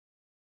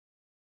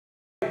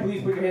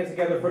please put your hands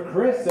together for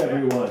Chris,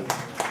 everyone.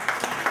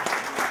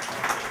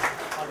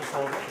 I'll just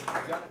hold it.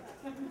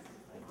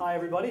 Hi,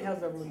 everybody.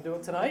 How's everyone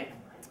doing tonight?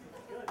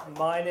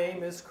 My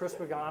name is Chris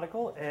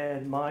McGonigle,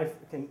 and am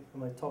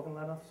I talking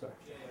loud enough? Sorry.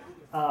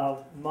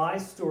 My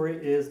story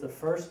is the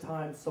first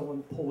time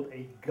someone pulled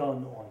a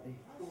gun on me.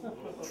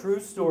 True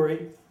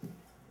story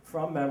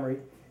from memory.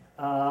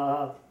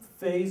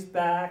 Phase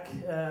back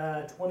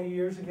 20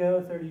 years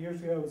ago, 30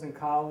 years ago, I was in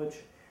college.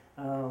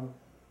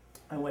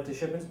 I went to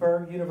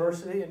Shippensburg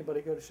University.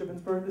 Anybody go to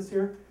Shippensburg this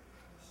year?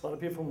 A lot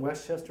of people from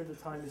Westchester at the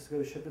time used to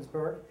go to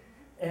Shippensburg.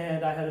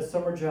 And I had a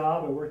summer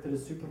job. I worked at a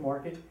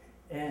supermarket.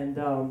 And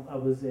I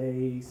was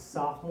a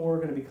sophomore,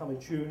 going to become a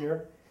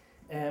junior.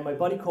 And my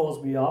buddy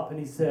calls me up and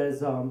he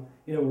says,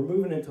 you know, we're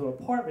moving into an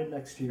apartment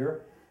next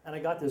year. And I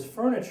got this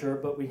furniture,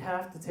 but we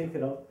have to take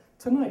it up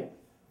tonight.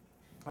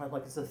 I'm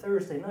like, it's a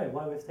Thursday night.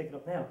 Why do we have to take it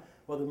up now?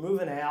 Well, they're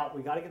moving out.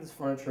 We got to get this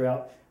furniture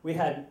out. We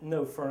had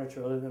no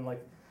furniture other than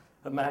like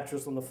a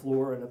mattress on the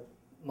floor and a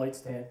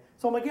nightstand.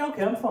 So I'm like, yeah,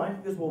 okay, I'm fine.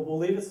 Because we'll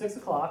leave at 6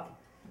 o'clock.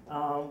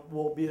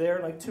 We'll be there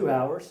in like 2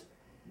 hours.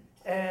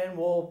 And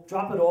we'll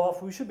drop it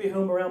off. We should be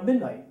home around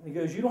midnight. He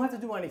goes, you don't have to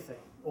do anything.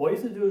 All you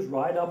have to do is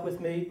ride up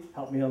with me,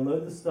 help me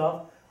unload the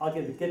stuff. I'll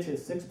get you a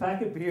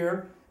 6-pack of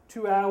beer.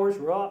 2 hours,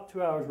 we're up.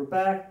 2 hours, we're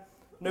back.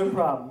 No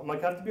problem. I'm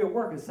like, I have to be at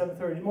work at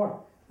 7:30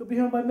 tomorrow. You'll be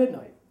home by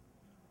midnight.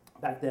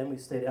 Back then, we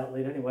stayed out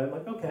late anyway. I'm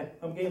like, okay,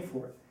 I'm game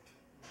for it.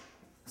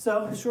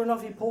 So, sure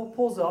enough, he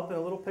pulls up in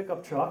a little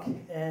pickup truck,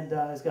 and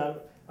he's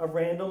got a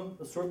random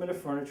assortment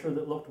of furniture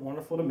that looked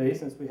wonderful to me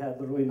since we had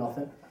literally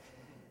nothing.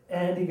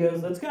 And he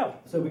goes, let's go.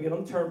 So we get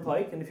on the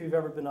turnpike, and if you've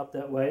ever been up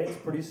that way, it's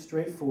pretty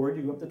straightforward.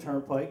 You go up the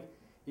turnpike,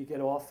 you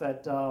get off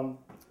at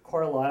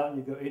Carlisle, and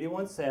you go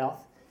 81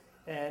 south,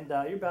 and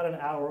you're about an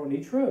hour on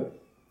each road.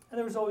 And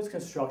there was always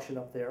construction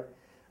up there.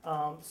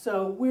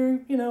 So we're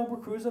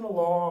cruising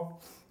along.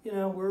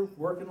 We're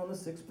working on the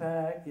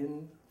 6-pack,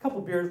 and a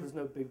couple beers was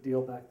no big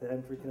deal back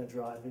then, drinking and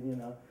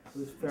driving, It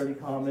was fairly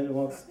common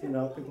amongst,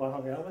 people I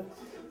hung out with.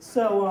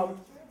 So,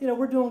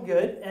 we're doing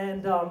good,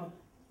 and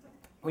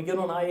we get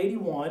on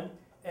I-81,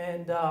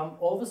 and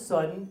all of a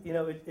sudden,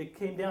 it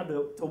came down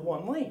to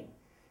one lane,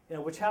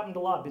 which happened a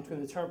lot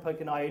between the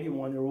turnpike and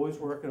I-81. They were always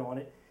working on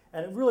it,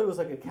 and it really was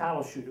like a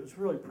cattle chute. It was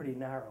really pretty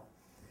narrow.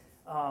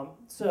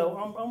 So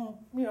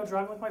I'm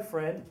driving with my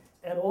friend,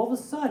 and all of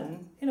a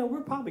sudden,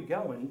 we're probably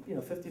going,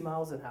 50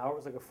 miles an hour. It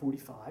was like a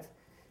 45.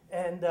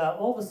 And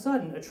all of a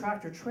sudden, a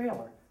tractor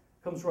trailer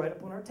comes right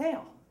up on our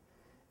tail.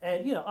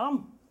 And,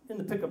 I'm in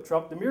the pickup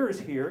truck. The mirror's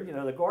here.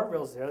 The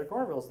guardrail's there. The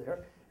guardrail's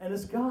there. And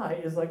this guy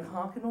is like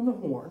honking on the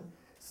horn,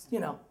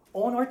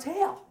 on our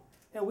tail.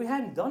 We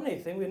hadn't done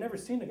anything. We had never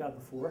seen the guy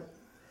before.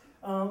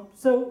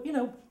 So,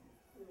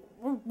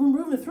 we're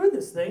moving through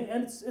this thing,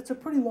 and it's a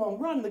pretty long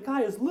run. The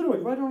guy is literally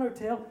right on our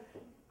tail,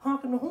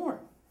 honking the horn.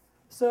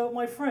 So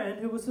my friend,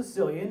 who was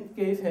Sicilian,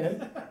 gave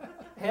him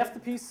half the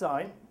peace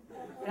sign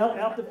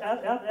out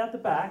the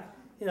back.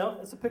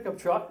 It's a pickup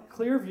truck,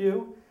 clear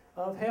view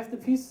of half the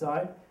peace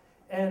sign.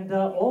 And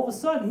all of a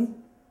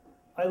sudden,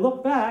 I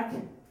look back,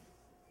 and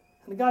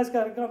the guy's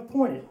got a gun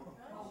pointed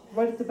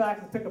right at the back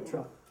of the pickup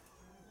truck.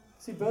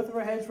 See both of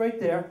our heads right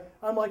there.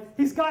 I'm like,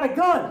 he's got a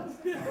gun!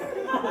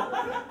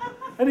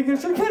 And he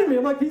goes, you're kidding me.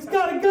 I'm like, he's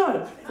got a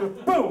gun. So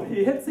boom,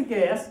 he hits the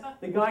gas.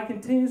 The guy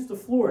continues to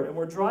floor it. And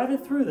we're driving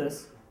through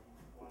this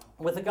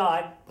with a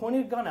guy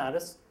pointing a gun at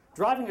us,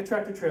 driving a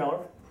tractor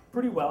trailer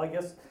pretty well, I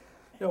guess.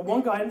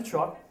 One guy in the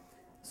truck.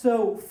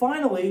 So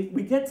finally,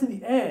 we get to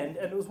the end,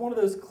 and it was one of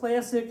those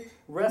classic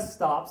rest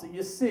stops that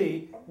you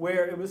see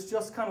where it was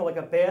just kind of like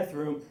a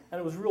bathroom, and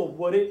it was real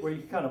wooded, where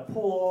you kind of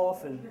pull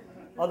off, and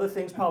other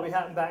things probably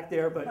happened back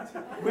there. But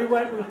we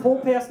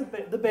pulled past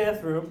the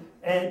bathroom,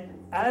 and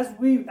as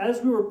we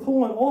were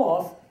pulling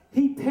off,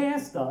 he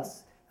passed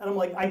us, and I'm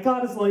like, I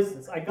got his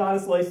license. I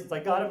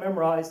got it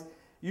memorized.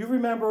 You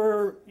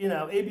remember,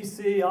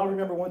 ABC, I'll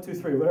remember 1, 2,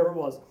 3, whatever it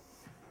was.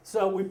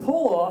 So we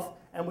pull off,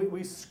 and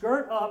we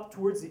skirt up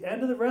towards the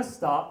end of the rest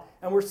stop,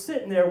 and we're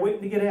sitting there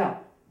waiting to get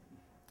out.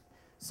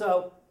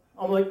 So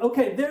I'm like,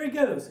 okay, there he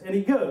goes, and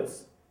he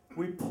goes.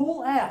 We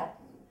pull out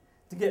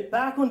to get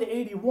back onto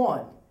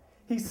 81.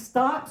 He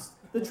stops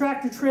the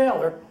tractor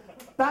trailer,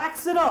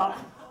 backs it up.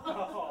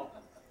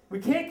 We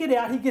can't get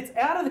out. He gets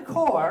out of the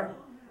car,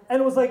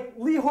 and it was like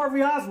Lee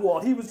Harvey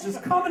Oswald. He was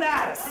just coming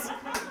at us.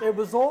 It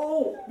was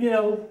all,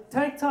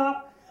 tank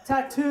top,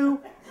 tattoo.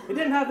 He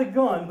didn't have the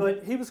gun,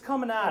 but he was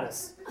coming at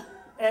us.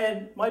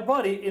 And my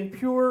buddy, in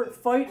pure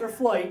fight or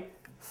flight,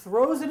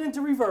 throws it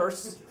into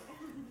reverse,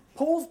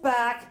 pulls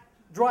back,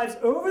 drives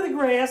over the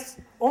grass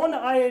onto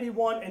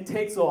I-81, and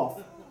takes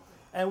off.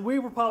 And we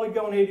were probably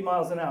going 80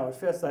 miles an hour, as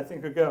fast as I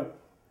think could go.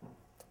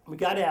 We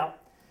got out,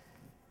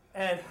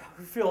 and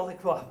we feel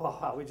like,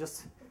 wow, we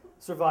just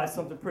survived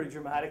something pretty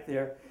dramatic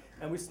there.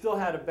 And we still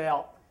had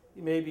about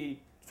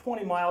maybe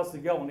 20 miles to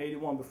go on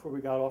 81 before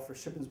we got off for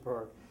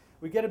Shippensburg.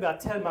 We get about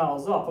 10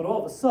 miles up, and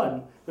all of a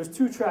sudden, there's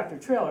 2 tractor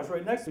trailers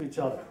right next to each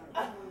other.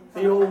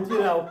 The old,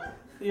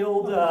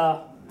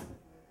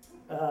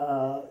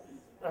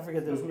 I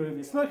forget those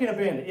movies. Smoking a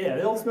Bandit, yeah,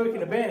 the old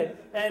Smoking a Bandit.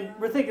 And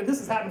we're thinking this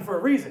is happening for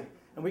a reason.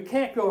 And we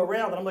can't go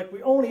around. And I'm like,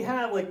 we only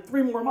have like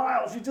 3 more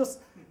miles.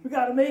 We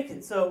got to make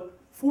it. So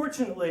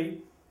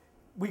fortunately,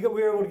 we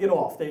were able to get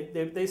off. They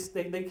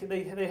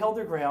held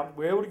their ground.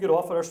 We were able to get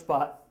off at our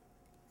spot.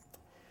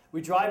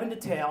 We drive into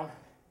town.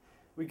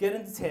 We get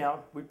into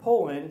town. We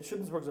pull in.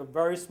 Shippensburg's a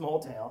very small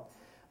town.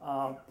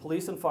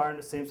 Police and fire in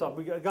the same spot.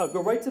 We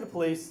go right to the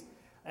police,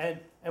 and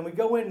we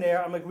go in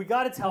there. I'm like, we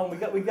got to tell him.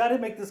 We got to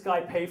make this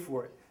guy pay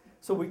for it.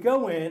 So we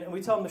go in and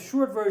we tell him the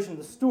short version of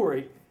the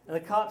story. And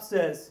the cop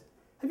says,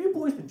 "Have you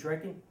boys been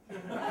drinking?"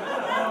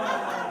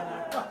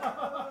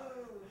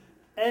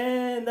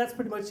 And that's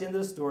pretty much the end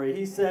of the story.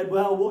 He said,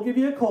 "Well, we'll give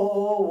you a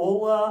call.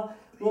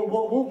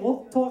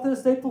 We'll talk to the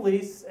state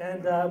police,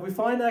 and if we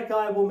find that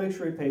guy, we'll make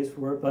sure he pays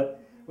for it." But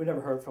we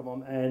never heard from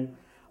him, and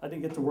I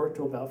didn't get to work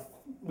till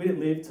we didn't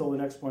leave till the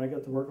next morning. I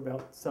got to work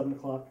about 7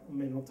 o'clock. I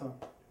made it on time.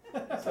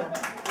 So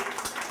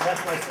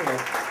that's my story.